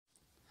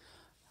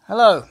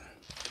Hello,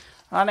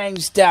 my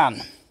name's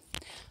Dan,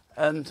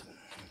 and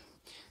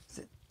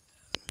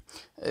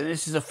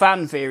this is a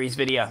fan theories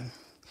video.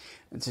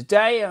 And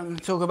today I'm going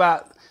to talk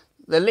about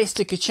the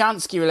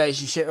Lister-Kochanski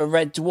relationship of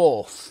Red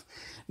Dwarf.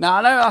 Now,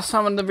 I know last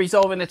time on the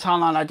Resolving the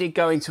Timeline I did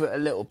go into it a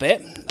little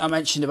bit. I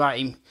mentioned about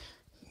him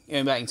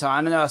going back in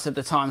time. I know I said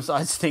the time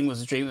slides thing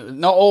was a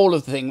dream. Not all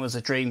of the thing was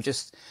a dream,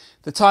 just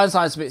the time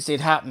slides bits did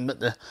happen, but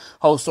the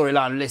whole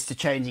storyline of Lister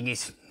changing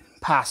his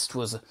past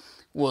was a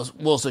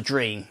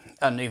dream.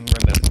 I don't even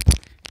remember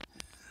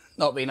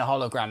not being a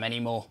hologram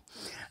anymore.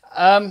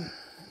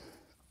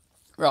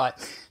 Right,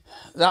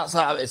 that's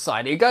out of its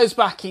side. It goes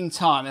back in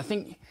time. I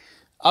think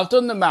I've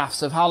done the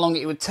maths of how long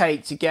it would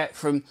take to get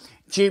from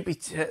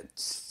Jupiter.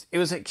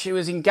 She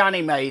was in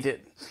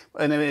Ganymede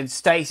in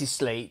Stasis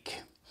Leak.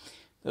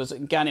 There was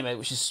Ganymede,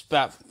 which is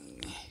about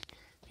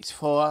which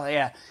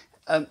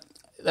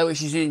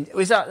is in,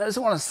 that's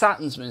one of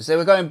Saturn's moons. They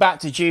were going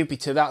back to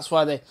Jupiter. That's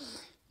why they.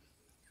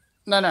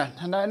 No.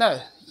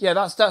 Yeah,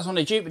 that's one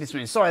of Jupiter's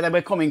moons. Sorry, they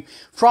were coming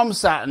from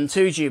Saturn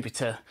to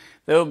Jupiter.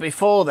 They were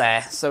before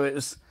there, so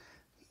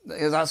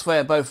that's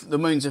where both the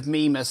moons of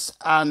Mimas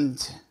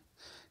and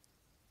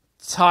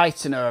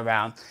Titan are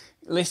around.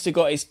 Lister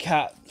got his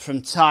cat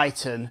from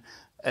Titan,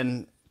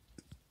 and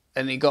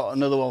he got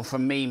another one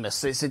from Mimas.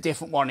 So it's a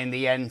different one in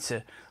the end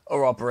to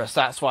Ouroboros.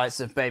 That's why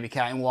it's a baby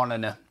cat in one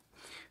and a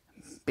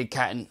big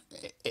cat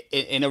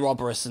in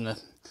Ouroboros, and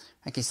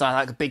like it's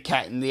like a big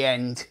cat in the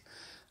end.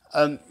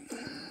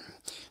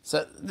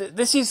 So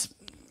this is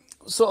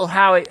sort of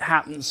how it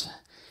happens.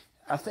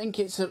 I think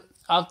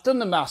I've done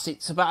the maths.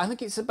 I'm going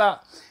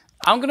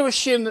to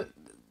assume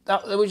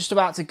that we're just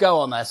about to go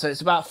on there. So it's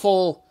about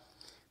four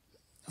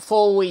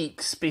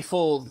weeks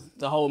before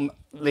the whole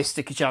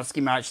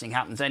Lister-Kochanski marriage thing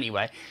happens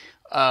anyway,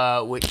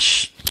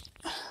 which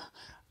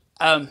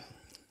I'm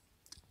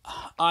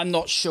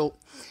not sure.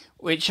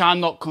 I'm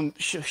not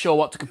sure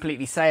what to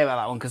completely say about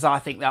that one, because I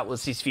think that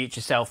was his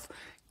future self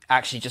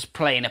actually just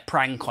playing a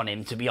prank on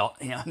him,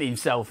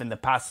 himself in the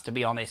past, to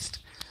be honest.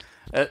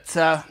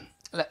 But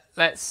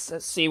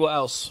let's see what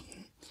else.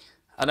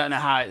 I don't know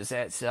how it's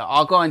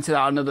I'll go into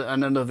that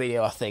another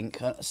video, I think,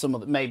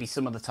 maybe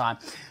some of the time.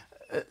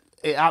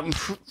 It happened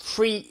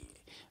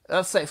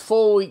let's say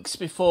 4 weeks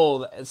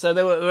before. So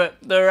they were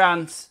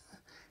around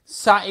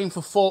Saturn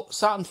for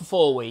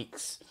 4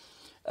 weeks,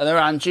 and they're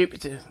around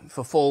Jupiter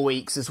for 4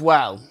 weeks as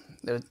well.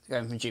 They were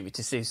going from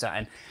Jupiter to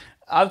Saturn.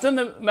 I've done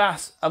the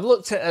maths. I've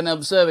looked at an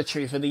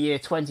observatory for the year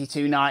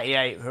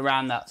 2298,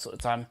 around that sort of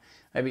time.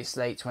 Maybe it's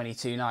late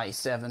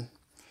 2297.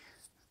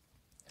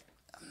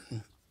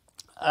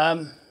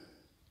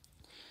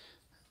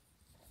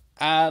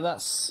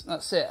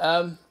 That's it.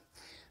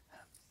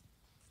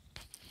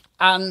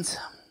 And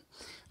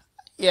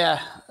yeah,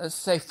 let's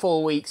say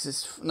 4 weeks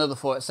is another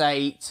 4. It's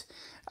 8.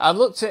 I've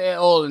looked at it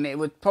all, and it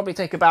would probably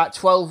take about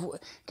 12.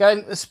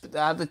 Going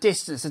the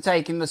distance and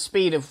taking the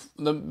speed of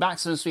the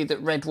maximum speed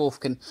that Red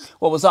Dwarf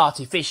what was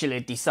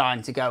artificially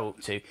designed to go up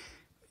to,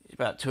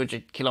 about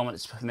 200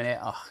 kilometers per minute.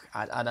 Oh,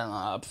 I don't know.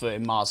 I prefer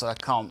in miles, so I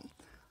can't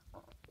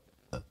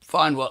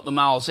find what the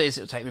miles is.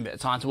 It'll take me a bit of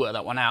time to work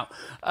that one out.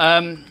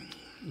 I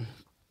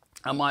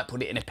might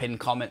put it in a pinned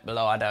comment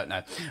below. I don't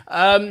know.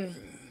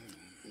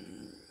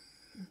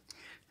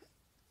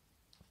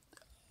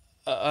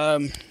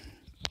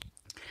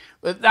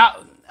 But that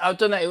I've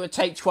done that. It would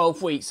take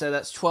 12 weeks, so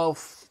that's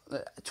 12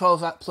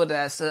 that plus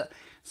there. So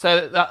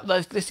that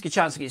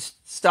Lister-Kochanski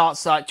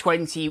starts like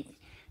 20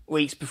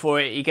 weeks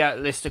before you get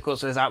Lister. Of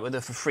course, was out with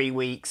her for 3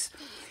 weeks.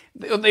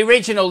 The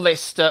original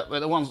Lister,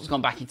 the ones that's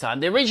gone back in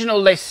time. The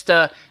original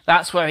Lister,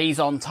 that's where he's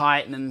on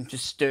Titan and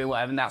just doing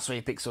whatever, and that's where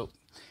he picks up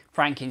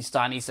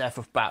Frankenstein. He's there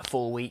for about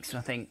 4 weeks, and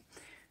I think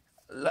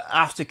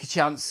after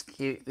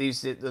Kochanski,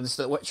 who's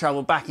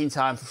travelled back in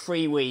time for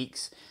 3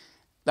 weeks,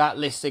 that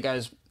Lister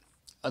goes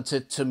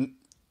to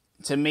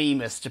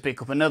Mimas to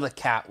pick up another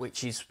cat,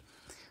 which is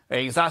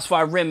that's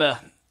why Rimmer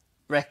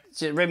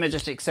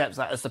just accepts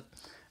that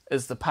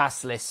as the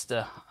past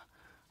Lister.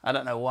 I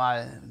don't know why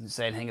I didn't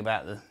say anything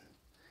about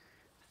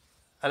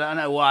I don't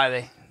know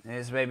why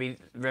maybe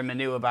Rimmer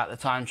knew about the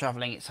time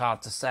travelling. It's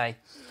hard to say.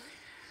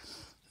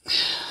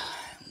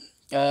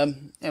 It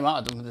might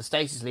have done with the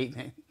Stasis Leak.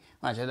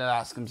 Imagine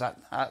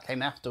that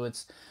came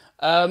afterwards.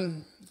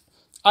 I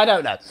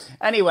don't know.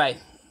 Anyway,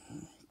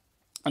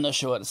 I'm not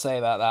sure what to say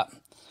about that.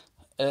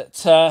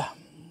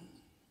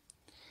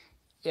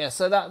 Yeah,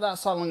 so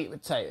that's how long it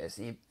would take.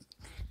 You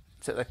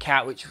took the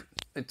cat, which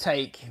would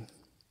take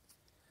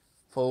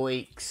 4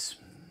 weeks.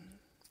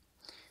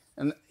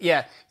 And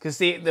yeah, because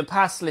the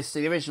past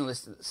Lister, the original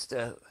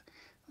Lister,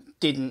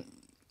 didn't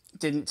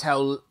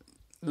tell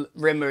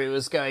Rimmer it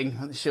was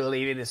going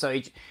surely. So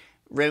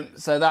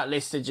that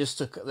Lister just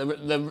took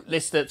the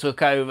Lister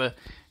took over,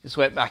 just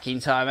went back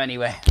in time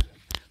anyway.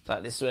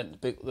 Like this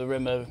went the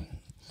Rimmer.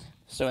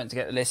 So went to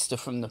get the Lister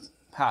from the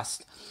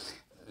past.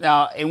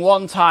 Now, in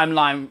one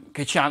timeline,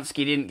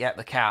 Kochanski didn't get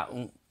the cat.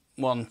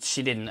 One,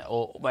 she didn't,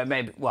 or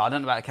maybe, well, I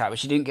don't know about the cat, but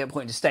she didn't get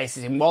put into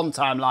stasis in one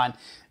timeline.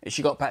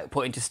 She got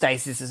put into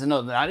stasis as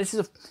another. Now, this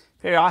is a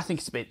theory I think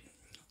it's a bit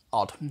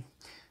odd.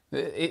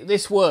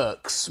 This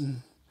works.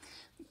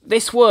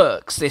 This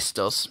works. This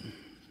does.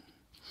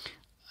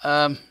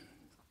 In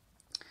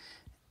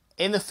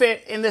the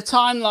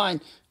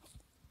timeline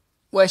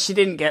where she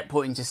didn't get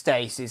put into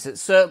stasis,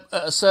 at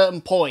a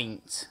certain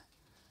point,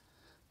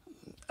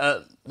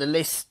 at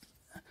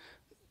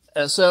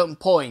a certain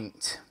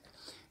point,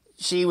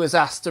 she was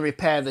asked to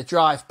repair the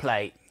drive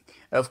plate.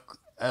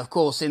 Of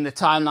course, in the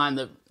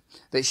timeline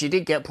that she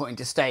did get put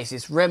into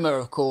stasis, Rimmer,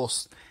 of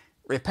course,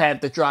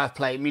 repaired the drive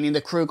plate, meaning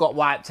the crew got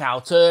wiped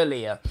out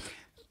earlier.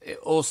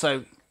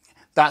 Also,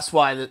 that's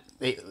why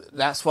they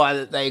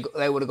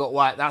would have got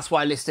wiped. That's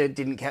why Lister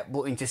didn't get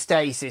put into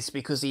stasis,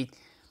 because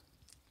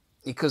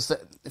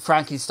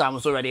Frankenstein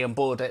was already on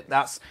board.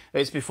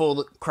 It's before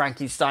that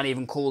Frankenstein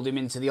even called him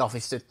into the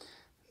office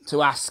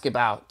to ask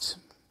about.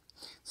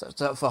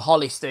 So for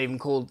Hollister even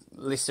called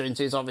Lister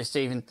into his office to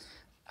even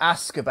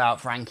ask about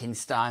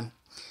Frankenstein,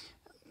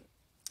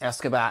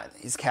 ask about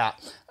his cat,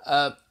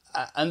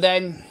 and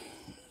then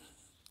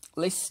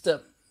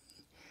Lister.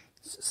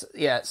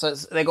 Yeah, so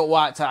they got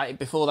wiped out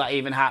before that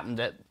even happened.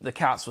 That the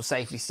cats were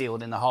safely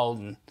sealed in the hold,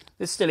 and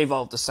they still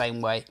evolved the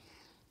same way.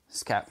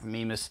 This cat from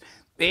Mimas.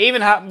 It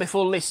even happened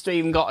before Lister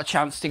even got a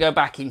chance to go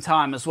back in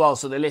time as well.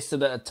 So the Lister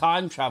that had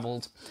time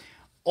travelled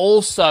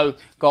also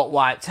got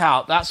wiped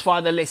out. That's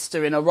why the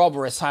Lister in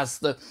Ouroboros has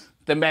the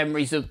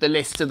memories of the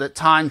Lister that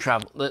time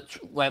travelled,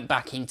 that went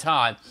back in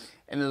time.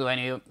 In other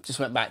words, he just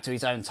went back to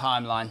his own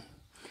timeline.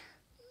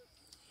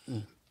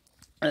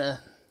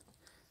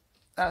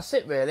 That's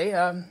it, really.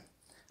 I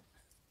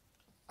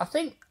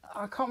think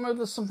I can't remember.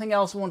 There's something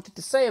else I wanted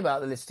to say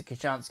about the Lister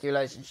Kochanski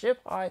relationship.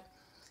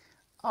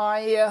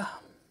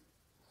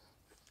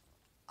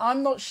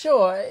 I'm not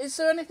sure. Is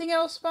there anything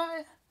else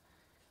about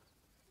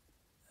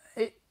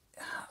it?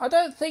 I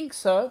don't think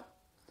so.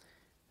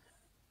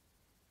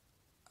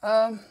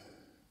 Can't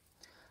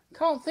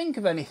think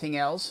of anything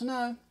else.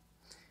 No,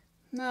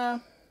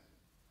 don't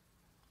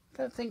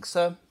think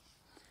so.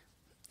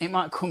 It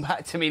might come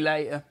back to me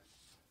later.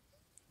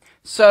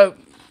 So,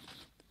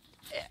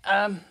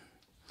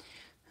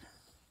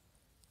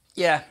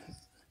 yeah,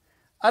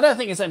 I don't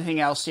think there's anything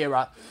else here,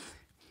 right?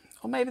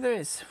 Or maybe there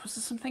is. Was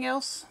there something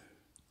else?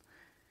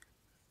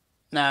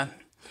 No.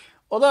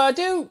 Although I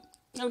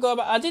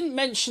didn't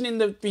mention in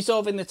the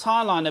resolving the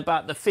timeline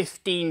about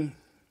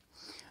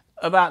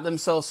about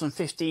themselves from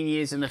 15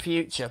 years in the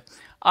future.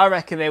 I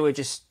reckon they were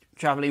just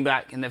travelling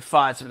back and they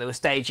fired something. They were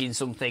staging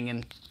something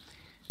and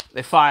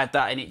they fired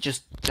that, and it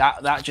just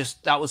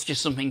that was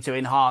just something to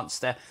enhance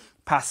their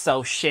past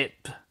self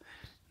ship.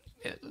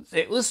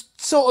 It was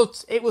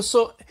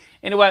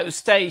in a way it was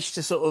staged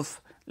to sort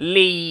of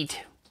lead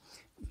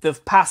the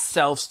past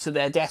selves to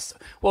their destiny.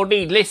 Well,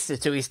 lead Lister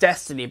to his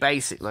destiny,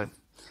 basically.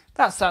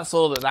 That's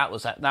all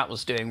that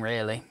was doing,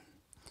 really.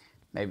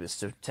 Maybe it's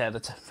to tear the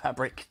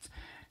fabric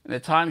in the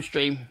time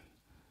stream.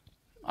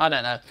 I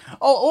don't know.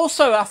 Oh,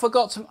 also, I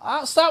forgot to.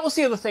 So that was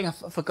the other thing I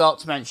forgot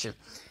to mention.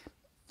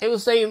 It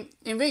was the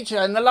in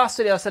vitro. In the last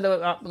video, I said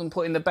about them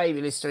putting the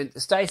baby Lister into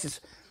stasis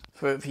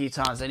for a few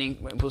times. Then he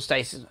went into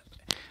stasis.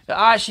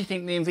 I actually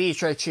think the in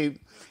vitro tube,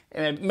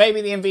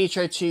 maybe the in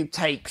vitro tube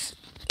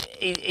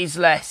is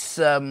less,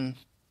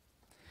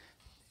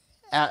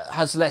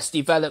 has less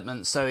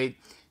development. So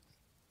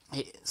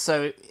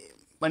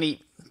when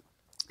he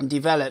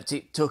developed,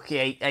 it took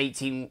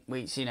 18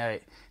 weeks,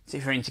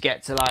 for him to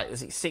get to, like,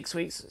 was it 6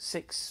 weeks,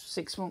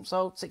 6 months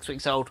old, 6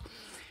 weeks old.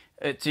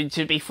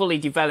 To be fully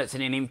developed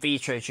in an in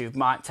vitro tube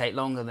might take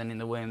longer than in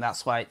the womb.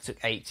 That's why it took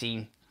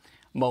 18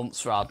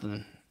 months rather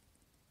than.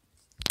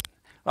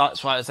 Well,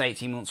 that's why it was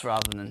 18 months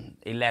rather than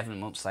 11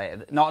 months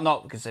later.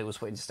 Not because it was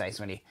put into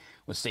stasis when he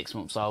was 6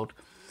 months old.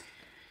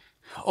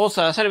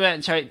 Also, I said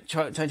about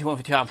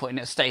 2155 putting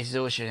it stasis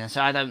also,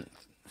 so I don't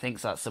think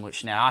that's so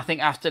much now. I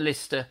think after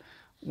Lister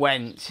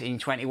went in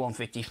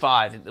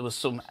 2155, there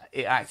was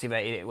it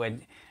activated it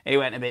when it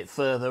went a bit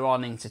further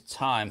on into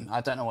time.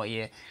 I don't know what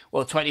year.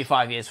 Well,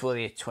 25 years for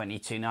the year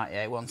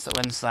 2298.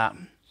 When's that?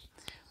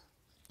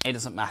 It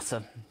doesn't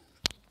matter.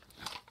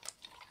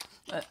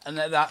 And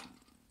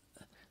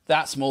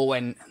that's more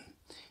when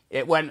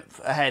it went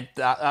ahead.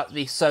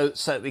 So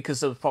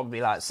because there was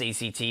probably like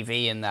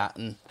CCTV and that,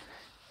 and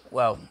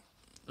well,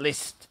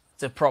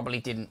 Lister probably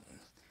didn't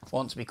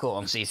want to be caught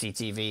on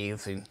CCTV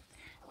of him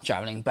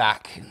travelling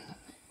back.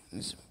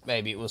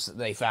 Maybe it was that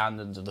they found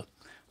under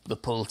the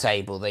pool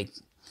table. They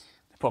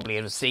probably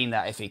would have seen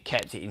that if he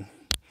kept it in.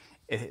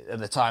 At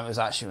the time, it was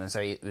actually, so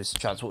it was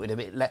transported a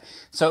bit.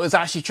 So it was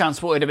actually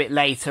transported a bit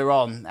later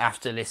on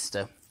after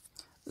Lister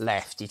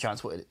left. He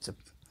transported it to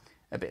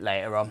a bit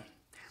later on.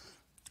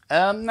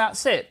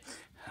 That's it.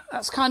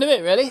 That's kind of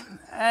it, really.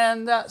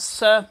 And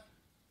that's. I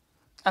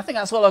think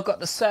that's all I've got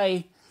to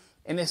say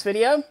in this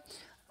video.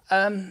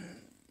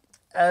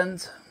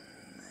 And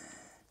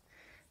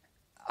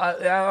I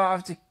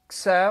have to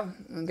say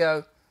and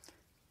go.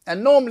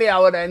 And normally I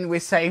would end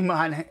with saying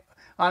my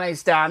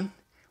name's Dan.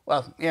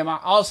 Well, yeah,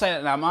 I'll say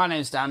it now. My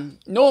name's Dan.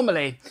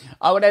 Normally,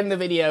 I would end the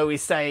video with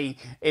saying,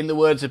 in the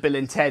words of Bill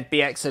and Ted,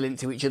 be excellent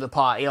to each other,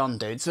 party on,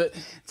 dudes. But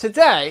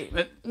today,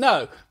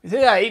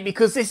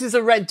 because this is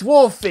a Red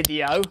Dwarf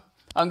video,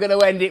 I'm going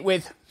to end it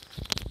with,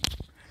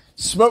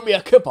 smoke me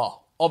a cuppa.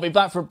 I'll be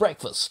back for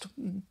breakfast.